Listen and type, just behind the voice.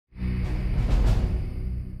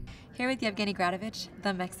here with Evgeny Gradovich,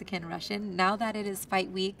 the Mexican Russian. Now that it is fight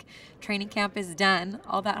week, training camp is done,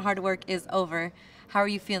 all that hard work is over. How are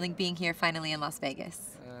you feeling being here finally in Las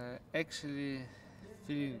Vegas? Actually,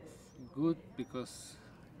 feeling good because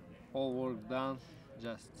all work done.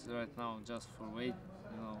 Just right now, just for weight,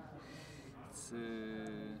 it's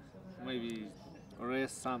maybe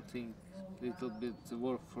rest something, little bit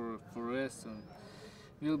work for rest, and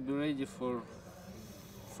we'll be ready for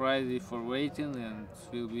Friday for waiting, and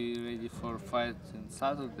we'll be ready for fight on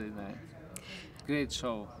Saturday night. Great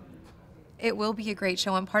show. It will be a great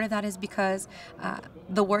show, and part of that is because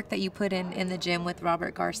the work that you put in the gym with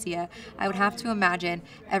Robert Garcia. I would have to imagine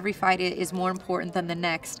every fight is more important than the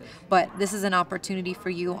next, but this is an opportunity for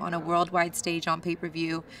you on a worldwide stage on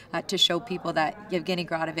pay-per-view to show people that Evgeny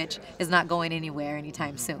Gradovich is not going anywhere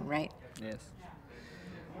anytime soon, right? Yes.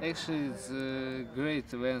 Actually, it's a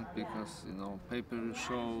great event because, pay-per-view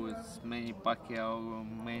show, it's Manny Pacquiao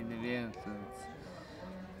main event, and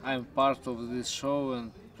I'm part of this show,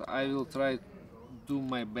 and I will try to do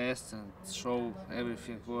my best and show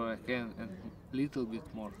everything what I can and a little bit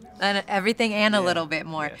more. And everything and a little bit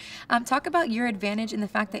more. Yes. Talk about your advantage in the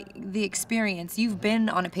fact that the experience, you've been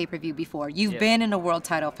on a pay-per-view before, you've been in a world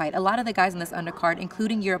title fight. A lot of the guys on this undercard,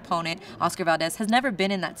 including your opponent, Oscar Valdez, has never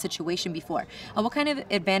been in that situation before. What kind of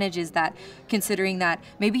advantage is that, considering that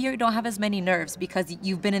maybe you don't have as many nerves because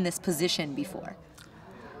you've been in this position before?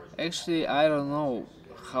 Actually, I don't know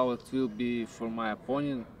how it will be for my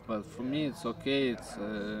opponent, but for me it's okay. It's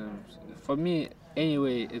for me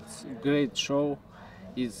anyway. It's a great show.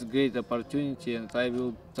 It's a great opportunity, and I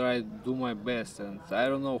will try to do my best. And I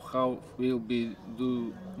don't know how will be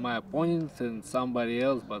do my opponent and somebody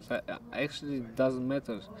else, but actually it doesn't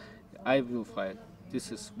matter. I will fight.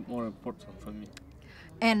 This is more important for me.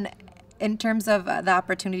 And in terms of the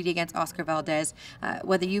opportunity against Oscar Valdez,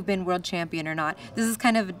 whether you've been world champion or not, this is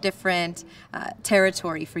kind of a different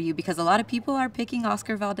territory for you because a lot of people are picking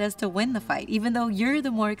Oscar Valdez to win the fight. Even though you're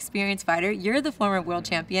the more experienced fighter, you're the former world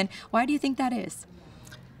champion. Why do you think that is?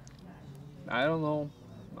 I don't know.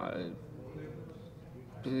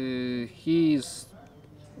 He is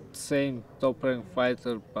same top-ranked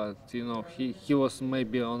fighter, but he was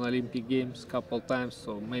maybe on Olympic Games couple times,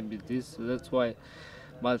 so maybe that's why.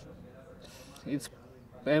 But it's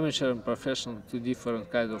amateur and professional, two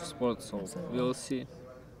different kinds of sports, so we'll see.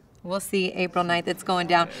 We'll see April 9th. It's going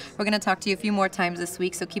down. We're going to talk to you a few more times this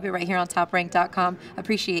week, so keep it right here on TopRank.com.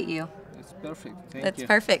 Appreciate you. It's perfect. Thank you. That's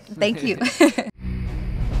perfect. Thank you.